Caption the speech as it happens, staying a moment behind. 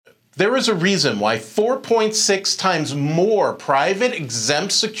There is a reason why 4.6 times more private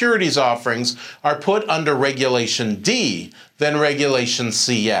exempt securities offerings are put under Regulation D than Regulation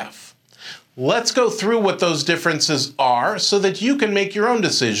CF. Let's go through what those differences are so that you can make your own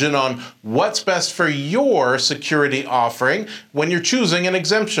decision on what's best for your security offering when you're choosing an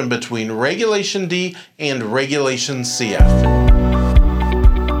exemption between Regulation D and Regulation CF.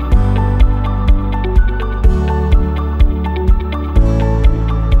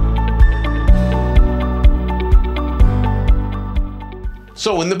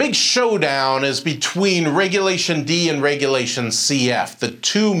 So when the big showdown is between Regulation D and Regulation CF, the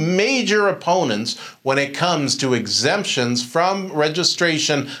two major opponents when it comes to exemptions from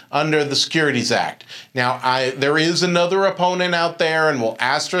registration under the Securities Act. Now, there is another opponent out there, and we'll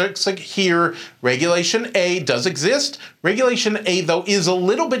asterisk here. Regulation A does exist. Regulation A, though, is a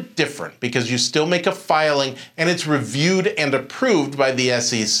little bit different because you still make a filing and it's reviewed and approved by the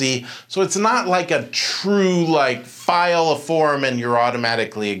SEC. So it's not like a true, file a form and you're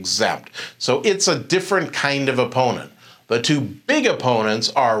automatically exempt. So it's a different kind of opponent. The two big opponents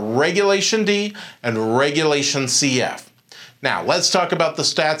are Regulation D and Regulation CF. Now, let's talk about the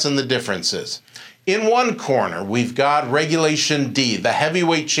stats and the differences. In one corner, we've got Regulation D, the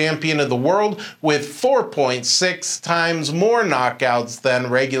heavyweight champion of the world, with 4.6 times more knockouts than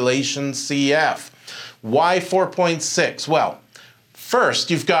Regulation CF. Why 4.6? Well, first,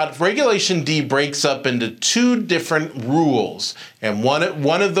 you've got Regulation D breaks up into two different rules, and one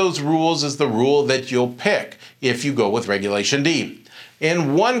of those rules is the rule that you'll pick if you go with Regulation D.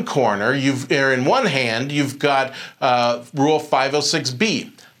 In one corner, in one hand, you've got Rule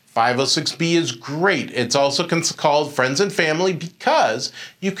 506B. 506B is great. It's also called Friends and Family because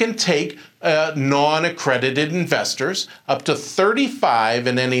you can take non-accredited investors, up to 35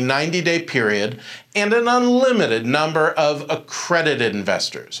 in any 90-day period, and an unlimited number of accredited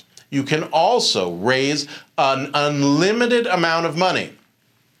investors. You can also raise an unlimited amount of money.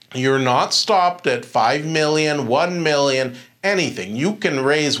 You're not stopped at $5 million, $1 million, anything. You can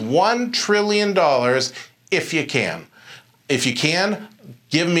raise $1 trillion if you can. If you can,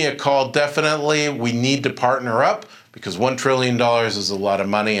 give me a call, definitely. We need to partner up because $1 trillion is a lot of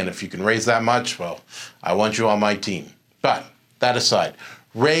money, and if you can raise that much, well, I want you on my team. But that aside,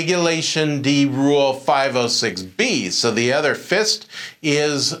 Regulation D Rule 506B, so the other fist,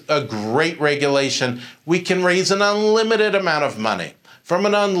 is a great regulation. We can raise an unlimited amount of money from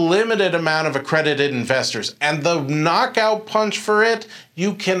an unlimited amount of accredited investors. And the knockout punch for it,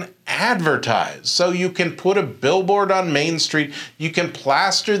 you can advertise. So you can put a billboard on Main Street. You can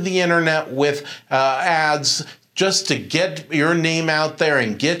plaster the internet with ads just to get your name out there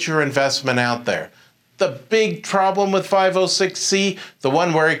and get your investment out there. The big problem with 506C, the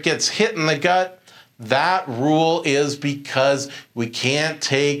one where it gets hit in the gut, that rule is because we can't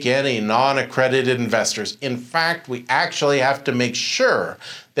take any non-accredited investors. In fact, we actually have to make sure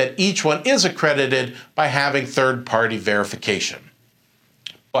that each one is accredited by having third-party verification.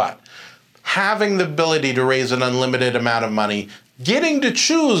 But having the ability to raise an unlimited amount of money, getting to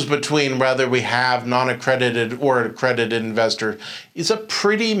choose between whether we have non-accredited or accredited investor is a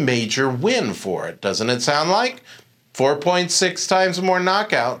pretty major win for it, doesn't it sound like? 4.6 times more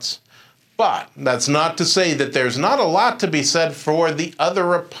knockouts. But that's not to say that there's not a lot to be said for the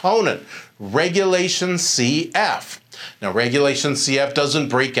other opponent, Regulation CF. Now, Regulation CF doesn't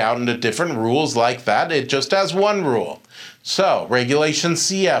break out into different rules like that. It just has one rule. So, Regulation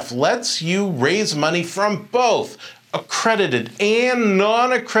CF lets you raise money from both accredited and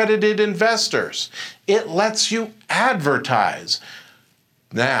non-accredited investors. It lets you advertise.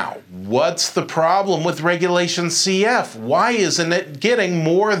 Now, what's the problem with Regulation CF? Why isn't it getting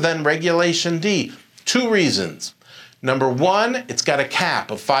more than Regulation D? Two reasons. Number one, it's got a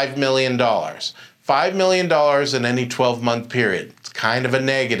cap of $5 million. $5 million in any 12-month period. It's kind of a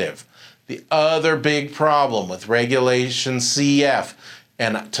negative. The other big problem with Regulation CF,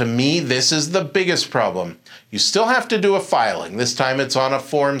 and to me, this is the biggest problem, you still have to do a filing. This time it's on a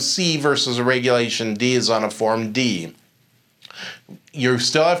Form C versus a Regulation D is on a Form D. You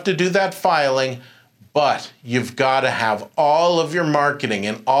still have to do that filing, but you've got to have all of your marketing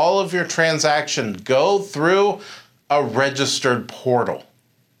and all of your transactions go through a registered portal.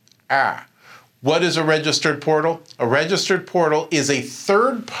 What is a registered portal? A registered portal is a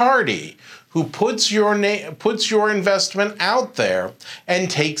third party who puts your investment out there and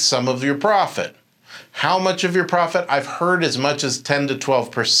takes some of your profit. How much of your profit? I've heard as much as 10 to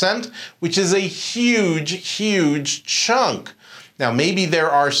 12%, which is a huge, huge chunk. Now, maybe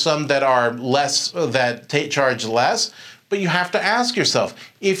there are some that are less, that charge less, but you have to ask yourself,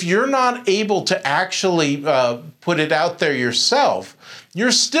 if you're not able to actually put it out there yourself,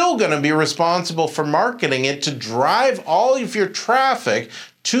 you're still going to be responsible for marketing it to drive all of your traffic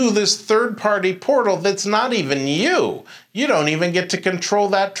to this third-party portal that's not even you. You don't even get to control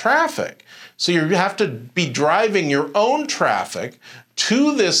that traffic. So you have to be driving your own traffic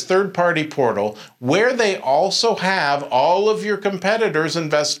to this third-party portal where they also have all of your competitors'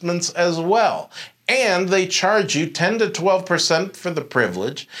 investments as well. And they charge you 10 to 12% for the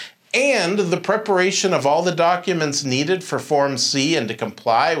privilege, and the preparation of all the documents needed for Form C and to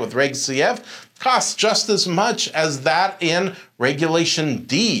comply with Reg CF costs just as much as that in Regulation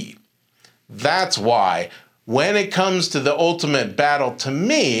D. That's why, when it comes to the ultimate battle, to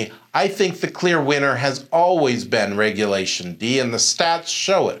me, I think the clear winner has always been Regulation D, and the stats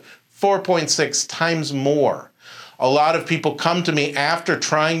show it, 4.6 times more. A lot of people come to me after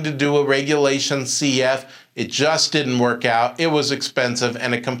trying to do a Regulation CF. It just didn't work out. It was expensive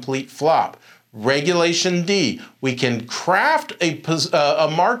and a complete flop. Regulation D, we can craft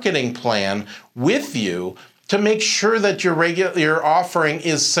a marketing plan with you to make sure that your offering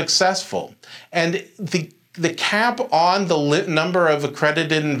is successful. And the cap on the number of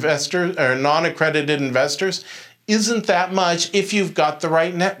accredited investors or non-accredited investors isn't that much if you've got the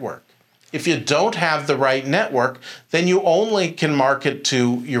right network. If you don't have the right network, then you only can market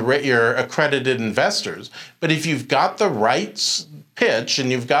to your accredited investors. But if you've got the right pitch and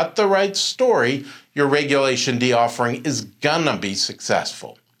you've got the right story, your Regulation D offering is gonna be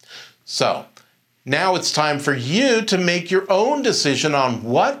successful. So now it's time for you to make your own decision on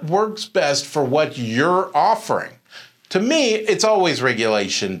what works best for what you're offering. To me, it's always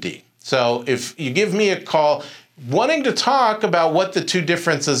Regulation D. So if you give me a call wanting to talk about what the two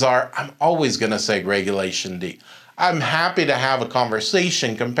differences are, I'm always going to say Regulation D. I'm happy to have a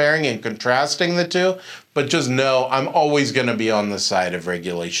conversation comparing and contrasting the two, but just know I'm always going to be on the side of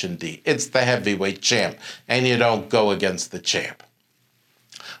Regulation D. It's the heavyweight champ, and you don't go against the champ.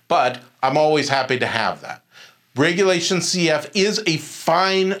 But I'm always happy to have that. Regulation CF is a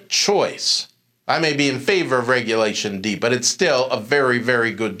fine choice. I may be in favor of Regulation D, but it's still a very,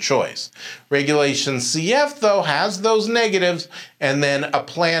 very good choice. Regulation CF, though, has those negatives, and then a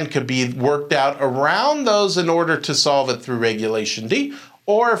plan could be worked out around those in order to solve it through Regulation D.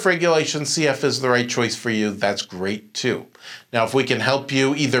 Or if Regulation CF is the right choice for you, that's great too. Now, if we can help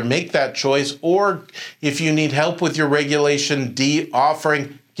you either make that choice, or if you need help with your Regulation D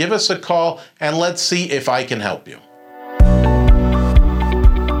offering, give us a call and let's see if I can help you.